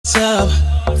fucked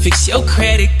up. Fix your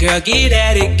credit, girl, get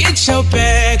at it, get your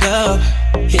bag up.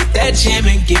 Hit that gym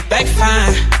and get back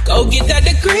fine. Go get that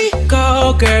degree,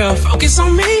 go girl, focus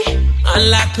on me.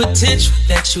 Unlock potential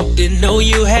that you didn't know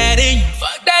you had in you.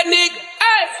 Fuck that nigga,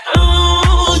 hey.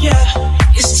 Oh yeah,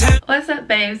 it's time. What's up,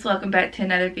 babes? Welcome back to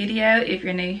another video. If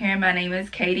you're new here, my name is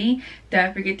Katie.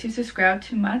 Don't forget to subscribe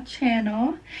to my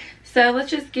channel. So let's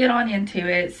just get on into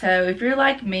it. So if you're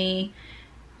like me,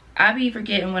 I be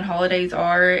forgetting when holidays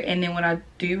are, and then when I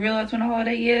do realize when a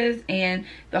holiday is and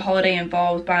the holiday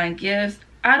involves buying gifts,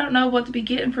 I don't know what to be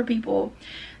getting for people.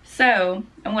 So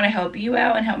I want to help you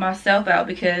out and help myself out,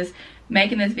 because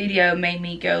making this video made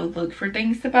me go look for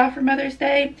things to buy for Mother's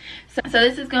Day. So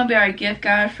this is going to be our gift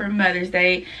guide for Mother's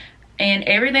Day, and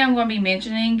everything I'm going to be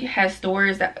mentioning has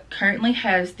stores that currently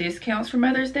has discounts for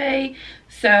Mother's Day.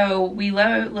 So we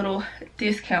love a little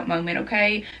discount moment,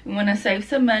 okay? We want to save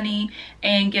some money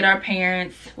and get our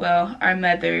parents, well, our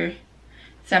mother,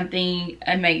 something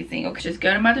amazing. Okay, just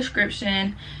go to my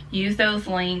description, use those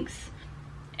links,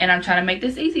 and I'm trying to make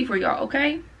this easy for y'all,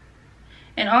 okay?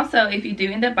 And also, if you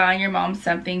do end up buying your mom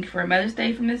something for Mother's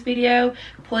Day from this video,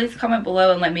 please comment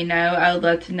below and let me know. I would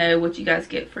love to know what you guys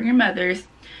get for your mothers.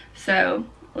 So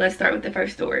let's start with the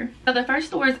first store. So the first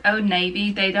store is Old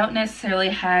Navy. They don't necessarily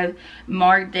have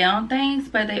marked down things,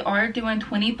 but they are doing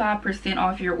 25%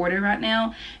 off your order right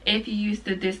now if you use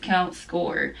the discount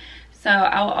score. So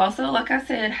I will also, like I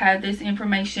said, have this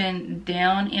information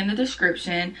down in the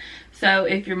description. So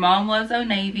if your mom loves Old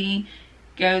Navy,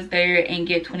 goes there and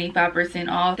get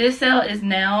 25% off. This sale is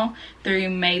now through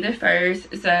May the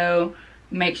 1st, so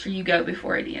make sure you go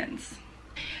before it ends.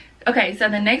 Okay, so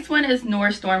the next one is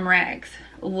Nordstrom Racks.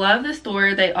 Love the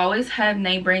store. They always have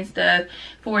name brand stuff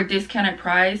for a discounted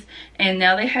price, and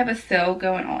now they have a sale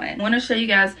going on. I want to show you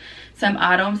guys some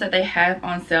items that they have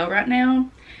on sale right now.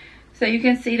 So you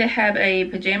can see they have a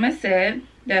pajama set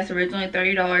that's originally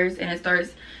 $30, and it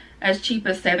starts as cheap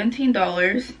as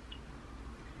 $17.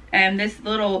 And this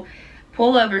little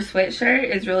pullover sweatshirt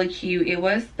is really cute. It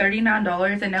was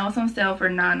 $39 and now it's on sale for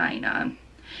 $9.99.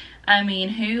 I mean,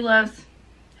 who loves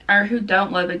or who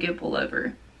don't love a good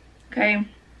pullover? Okay.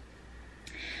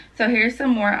 So here's some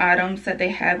more items that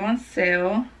they have on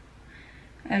sale.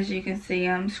 As you can see,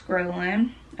 I'm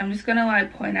scrolling. I'm just gonna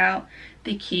like point out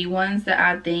the key ones that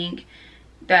I think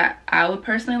that I would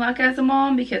personally like as a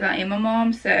mom, because I am a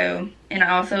mom. So, and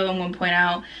I also am going to point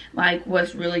out like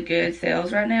what's really good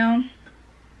sales right now.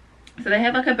 So they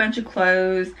have like a bunch of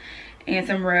clothes and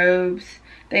some robes.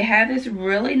 They have this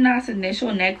really nice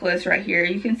initial necklace right here.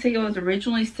 You can see it was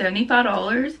originally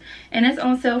 $75 and it's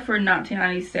on sale for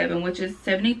 $19.97, which is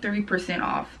 73%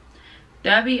 off.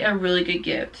 That'd be a really good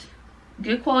gift.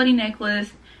 Good quality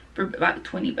necklace for about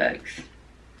 20 bucks.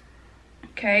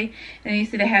 Okay, and you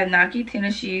see they have Nike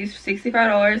tennis shoes for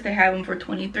 $65. They have them for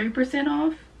 23%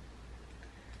 off.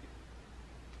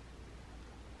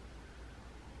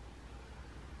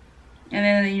 And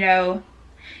then, you know,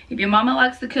 if your mama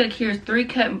likes to cook, here's 3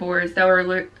 cutting boards that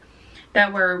were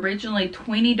originally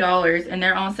 $20 and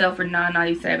they're on sale for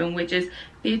 $9.97, which is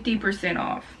 50%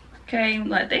 off. Okay,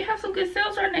 like they have some good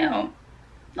sales right now.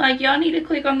 Like, y'all need to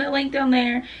click on the link down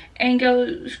there and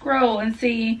go scroll and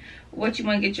see what you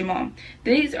want to get your mom.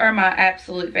 These are my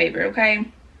absolute favorite, okay?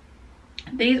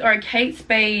 These are Kate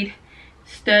Spade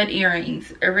stud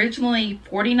earrings. Originally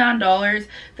 $49.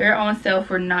 They're on sale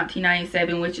for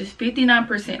 $19.97, which is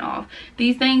 59% off.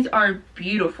 These things are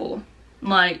beautiful.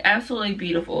 Like, absolutely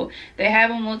beautiful. They have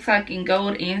them, looks like, in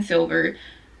gold and silver.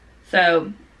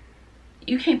 So,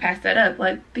 you can't pass that up.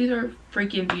 Like, these are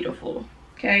freaking beautiful,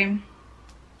 okay?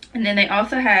 And then they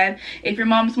also have, if your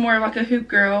mom's more like a hoop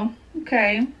girl,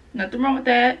 okay, nothing wrong with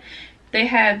that. They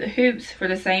have the hoops for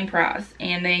the same price,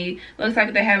 and they looks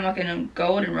like they have them like in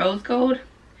gold and rose gold.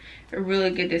 A really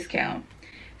good discount.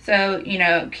 So, you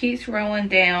know, keeps rolling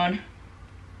down,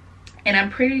 and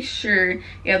I'm pretty sure,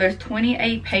 yeah, there's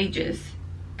 28 pages.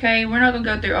 Okay, we're not gonna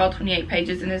go through all 28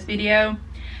 pages in this video,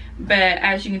 but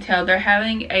as you can tell, they're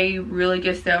having a really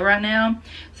good sale right now.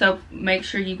 So make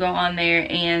sure you go on there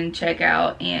and check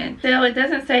out. And so it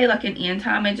doesn't say like an end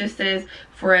time, it just says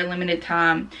for a limited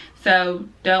time. So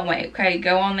don't wait, okay?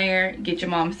 Go on there, get your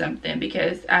mom something,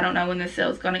 because I don't know when the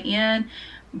sale's gonna end,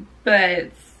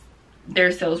 but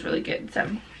their sale's really good.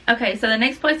 So okay, so the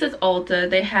next place is Ulta.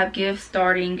 They have gifts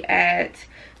starting at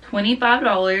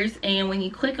 $25, and when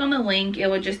you click on the link, it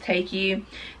will just take you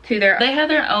to they have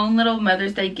their own little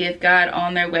Mother's Day gift guide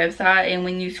on their website, and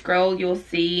when you scroll, you'll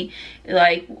see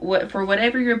like what for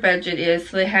whatever your budget is.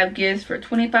 So they have gifts for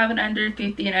 25 and under,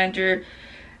 50 and under,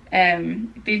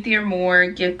 50 or more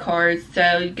gift cards.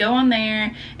 So go on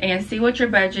there and see what your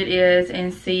budget is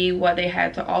and see what they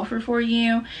have to offer for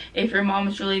you. If your mom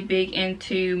is really big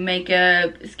into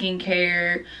makeup,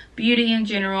 skincare, beauty in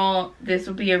general, this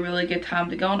will be a really good time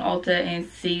to go on Ulta and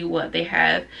see what they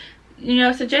have, you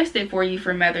know, suggested for you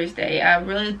for Mother's Day. I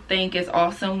really think it's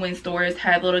awesome when stores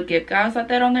have little gift guides like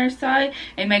that on their site.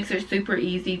 It makes it super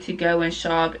easy to go and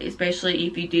shop, especially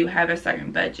if you do have a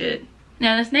certain budget.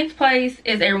 Now this next place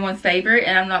is everyone's favorite,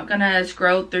 and I'm not going to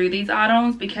scroll through these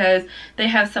items because they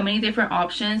have so many different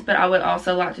options, but I would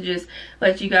also like to just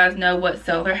let you guys know what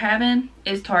sale they're having.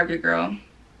 Is Target, girl.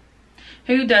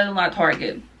 Who doesn't like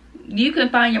Target? You can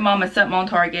find your mama something on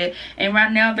Target, and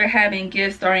right now they're having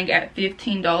gifts starting at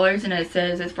 $15, and it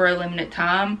says it's for a limited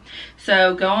time.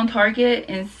 So go on Target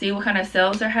and see what kind of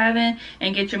sales they're having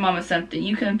and get your mama something.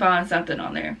 You can find something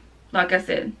on there. Like I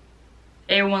said,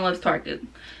 everyone loves Target.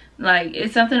 Like,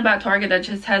 it's something about Target that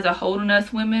just has a hold on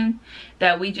us women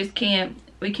that we just can't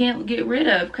get rid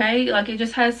of, okay? Like, it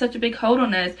just has such a big hold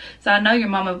on us. So I know your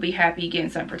mama would be happy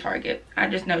getting something for Target. I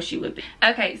just know she would be.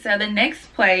 Okay, so the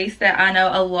next place that I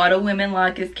know a lot of women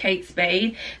like is Kate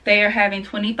Spade. They are having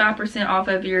 25% off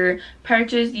of your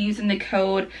purchase using the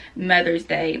code Mother's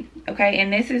Day. Okay,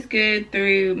 and this is good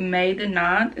through May the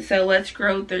 9th. So let's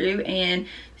scroll through and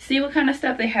see what kind of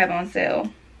stuff they have on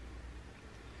sale.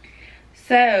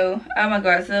 So, oh my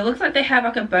god, so it looks like they have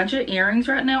like a bunch of earrings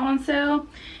right now on sale.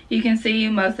 You can see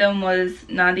most of them was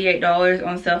 $98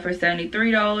 on sale for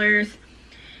 $73.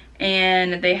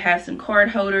 And they have some card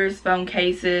holders, phone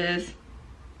cases,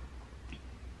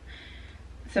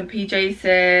 some PJ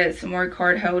sets, some more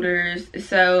card holders.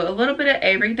 So a little bit of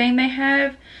everything they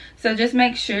have. So just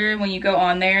make sure when you go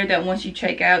on there that once you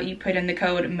check out, you put in the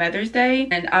code Mother's Day.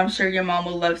 And I'm sure your mom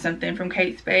will love something from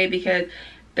Kate Spade because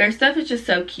their stuff is just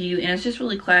so cute and it's just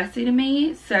really classy to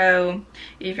me. So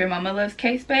if your mama loves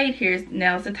Kate Spade,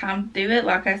 now's the time to do it.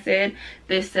 Like I said,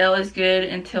 this sale is good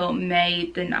until May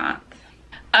the 9th.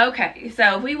 Okay,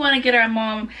 so if we want to get our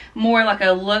mom more like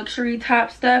a luxury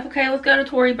type stuff, okay, let's go to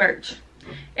Tory Burch.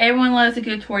 Everyone loves a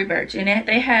good Tory Burch, and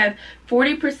they have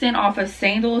 40% off of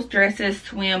sandals, dresses,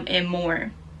 swim, and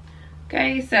more.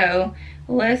 Okay, so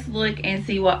let's look and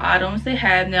see what items they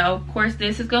have. Now, of course,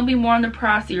 this is going to be more on the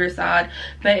pricier side,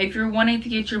 but if you're wanting to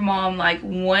get your mom like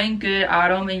one good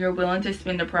item and you're willing to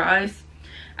spend the price,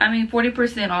 I mean,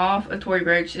 40% off of Tory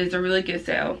Burch is a really good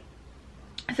sale.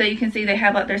 So you can see they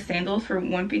have like their sandals for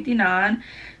 $159,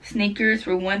 sneakers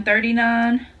for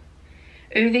 $139.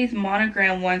 Ooh, these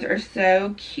monogram ones are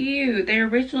so cute. They're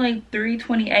originally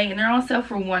 $328 and they're on sale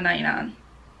for $199.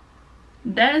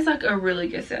 That is like a really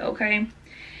good sale, okay?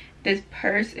 This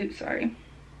purse, oops, sorry.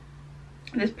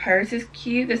 This purse is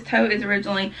cute. This tote is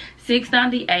originally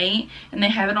 $698 and they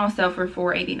have it on sale for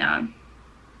 $489.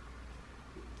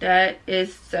 That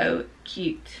is so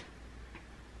cute.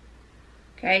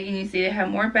 Okay, and you see they have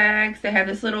more bags. They have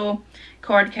this little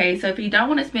card case. So if you don't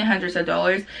want to spend hundreds of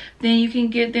dollars, then you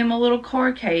can get them a little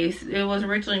card case. It was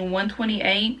originally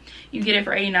 $128. You get it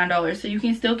for $89. So you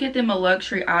can still get them a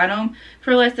luxury item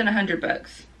for less than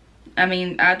 $100. I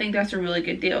mean, I think that's a really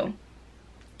good deal.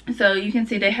 So you can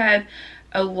see they have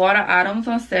a lot of items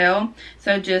on sale.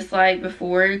 So just like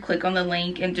before, click on the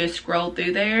link and just scroll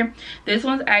through there. This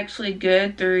one's actually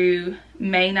good through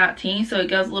May 19th, so it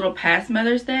goes a little past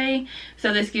Mother's Day.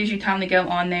 So this gives you time to go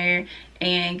on there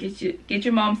and get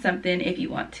your mom something if you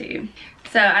want to.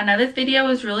 So I know this video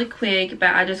was really quick,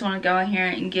 but I just want to go in here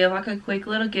and give like a quick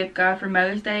little gift guide for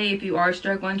Mother's Day if you are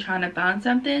struggling trying to find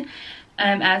something.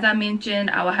 As I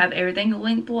mentioned, I will have everything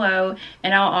linked below,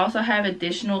 and I'll also have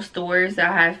additional stores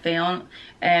that I have found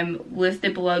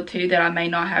listed below too that I may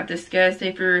not have discussed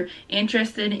if you're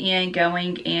interested in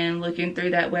going and looking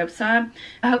through that website.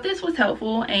 I hope this was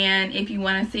helpful, and if you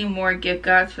want to see more gift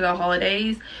guides for the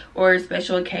holidays or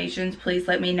special occasions, please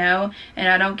let me know. And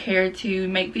I don't care to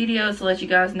make videos to let you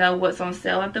guys know what's on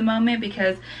sale at the moment,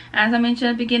 because as I mentioned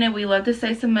at the beginning, we love to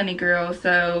save some money, girls.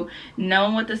 So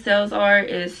knowing what the sales are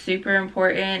is super important,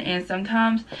 and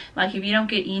sometimes like if you don't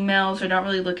get emails or don't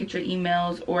really look at your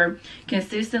emails or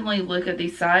consistently look at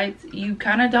these sites, you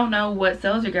kind of don't know what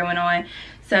sales are going on.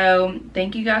 So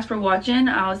thank you guys for watching.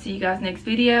 I'll see you guys next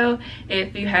video.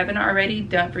 If you haven't already,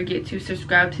 don't forget to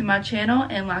subscribe to my channel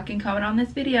and like and comment on this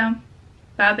video.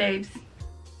 Bye babes.